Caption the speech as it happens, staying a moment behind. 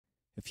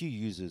A few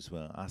users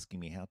were asking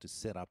me how to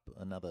set up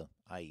another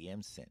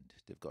IEM send.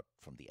 They've got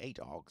from the 8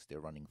 AUX, they're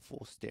running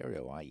 4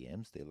 stereo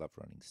IEMs. They love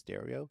running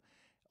stereo,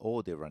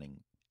 or they're running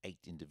 8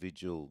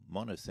 individual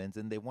mono sends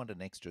and they want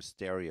an extra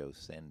stereo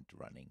send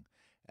running.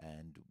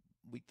 And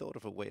we thought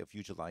of a way of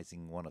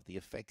utilizing one of the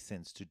effect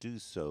sends to do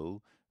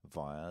so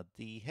via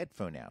the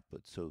headphone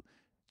output. So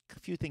a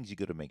few things you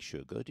got to make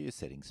sure. Go to your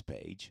settings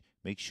page.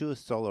 Make sure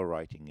solo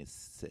routing is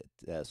set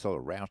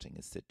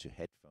to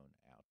headphone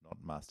out,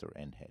 not master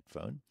and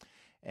headphone.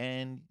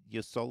 And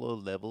your solo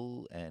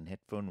level and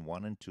headphone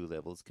 1 and 2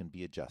 levels can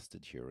be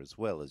adjusted here as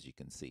well, as you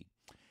can see.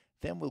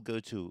 Then we'll go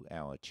to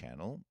our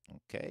channel.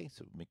 Okay,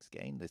 so mix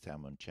gain. Let's say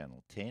I'm on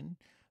channel 10.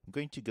 I'm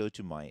going to go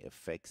to my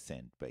effect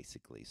send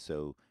basically.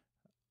 So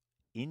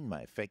in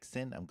my effect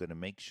send, I'm going to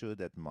make sure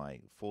that my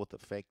fourth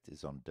effect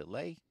is on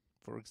delay,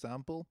 for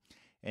example,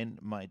 and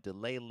my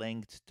delay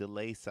length,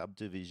 delay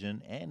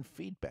subdivision, and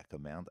feedback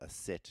amount are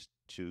set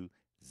to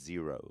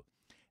 0.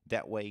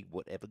 That way,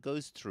 whatever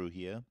goes through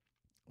here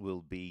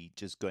will be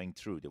just going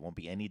through. There won't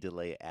be any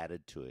delay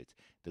added to it.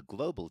 The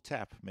global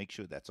tap, make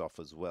sure that's off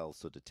as well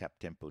so the tap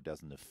tempo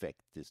doesn't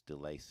affect this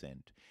delay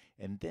send.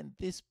 And then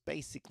this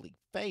basically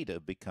fader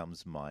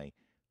becomes my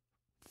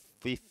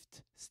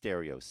fifth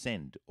stereo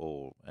send,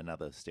 or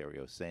another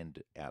stereo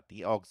send out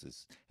the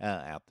AUXs,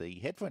 out the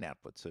headphone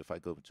output. So if I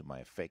go to my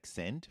effects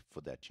send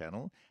for that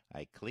channel,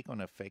 I click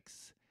on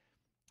effects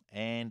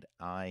and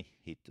I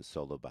hit the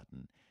solo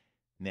button.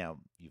 Now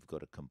you've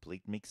got a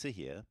complete mixer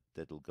here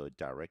that'll go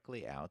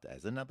directly out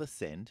as another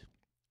send.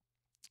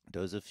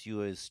 Those of you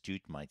who are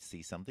astute might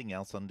see something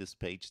else on this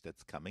page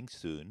that's coming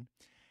soon.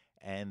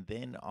 And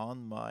then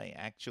on my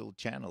actual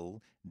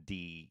channel,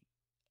 the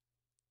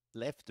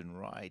left and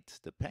right,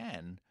 the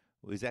pan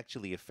is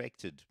actually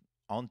affected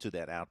onto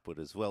that output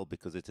as well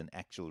because it's an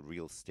actual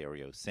real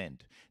stereo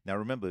send. Now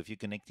remember, if you're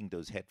connecting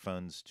those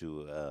headphones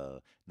to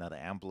another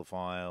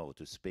amplifier or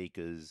to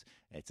speakers,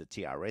 it's a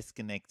TRS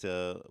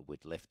connector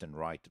with left and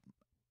right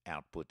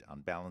output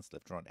unbalanced,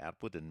 left and right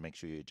output, and make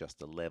sure you adjust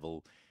the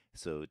level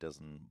so it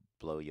doesn't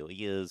blow your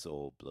ears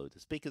or blow the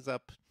speakers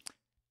up.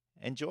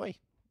 Enjoy!